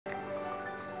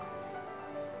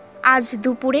আজ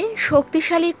দুপুরে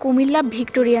শক্তিশালী কুমিল্লা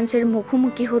ভিক্টোরিয়ান্সের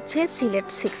মুখোমুখি হচ্ছে সিলেট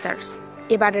সিক্সার্স।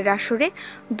 এবারের আসরে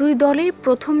দুই দলই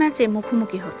প্রথম ম্যাচে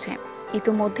মুখোমুখি হচ্ছে।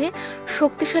 ইতোমধ্যে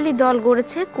শক্তিশালী দল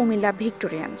গড়েছে কুমিল্লা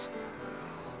ভিক্টোরিয়ান্স।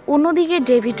 অন্যদিকে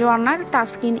ডেভিড ওয়ার্নার,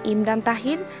 তাসকিন, ইমরান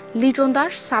তাহির, লিটন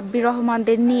দাস, সাব্বির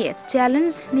রহমানদের নিয়ে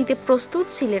চ্যালেঞ্জ নিতে প্রস্তুত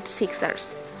সিলেট সিক্সার্স।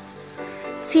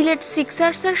 সিলেট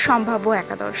সিক্সার্সের সম্ভাব্য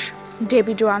একাদশ: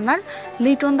 David Warner,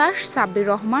 Liton Das, Sabbir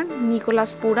Rahman,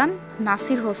 Nicholas Pooran,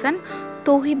 Nasir Hossain,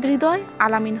 তৌহিদ হৃদয়,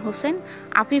 আলামিন হোসেন,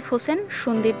 আফিফ হোসেন,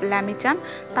 সন্দীপ ল্যামিচান,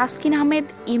 তাসকিন আহমেদ,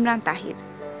 ইমরান তাহির।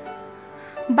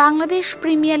 বাংলাদেশ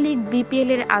প্রিমিয়ার লিগ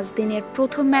বিপিএলের আজ দিনের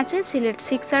প্রথম ম্যাচে সিলেট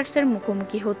সিক্সার্সের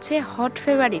মুখোমুখি হচ্ছে হট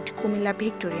ফেভারিট কুমিল্লা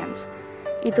ভিক্টোরিয়ান্স।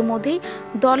 ইতোমধ্যেই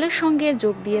দলের সঙ্গে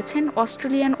যোগ দিয়েছেন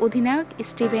অস্ট্রেলিয়ান অধিনায়ক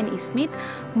স্টিভেন স্মিথ,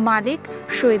 মালিক,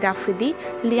 শহীদ আফ্রিদি,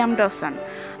 লিয়াম ডসন।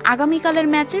 আগামীকালের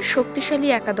ম্যাচে শক্তিশালী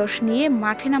একাদশ নিয়ে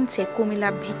মাঠে নামছে কুমিল্লা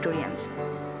ভিক্টোরিয়ান্স।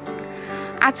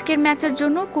 আজকের ম্যাচের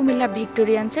জন্য কুমিল্লা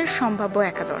ভিক্টোরিয়ান্সের সম্ভাব্য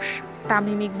একাদশ: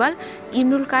 তামিম ইকবাল,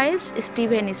 ইমরুল কায়েস,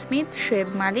 স্টিভেন স্মিথ, শোয়েব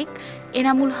মালিক,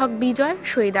 এনামুল হক বিজয়,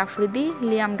 শহীদ আফ্রিদি,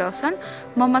 লিয়াম ডসন,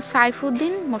 মোহাম্মদ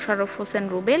সাইফুদ্দিন, মোশাররফ হোসেন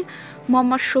রুবেল,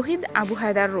 মোহাম্মদ শহীদ, আবু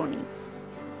হায়দার রনি।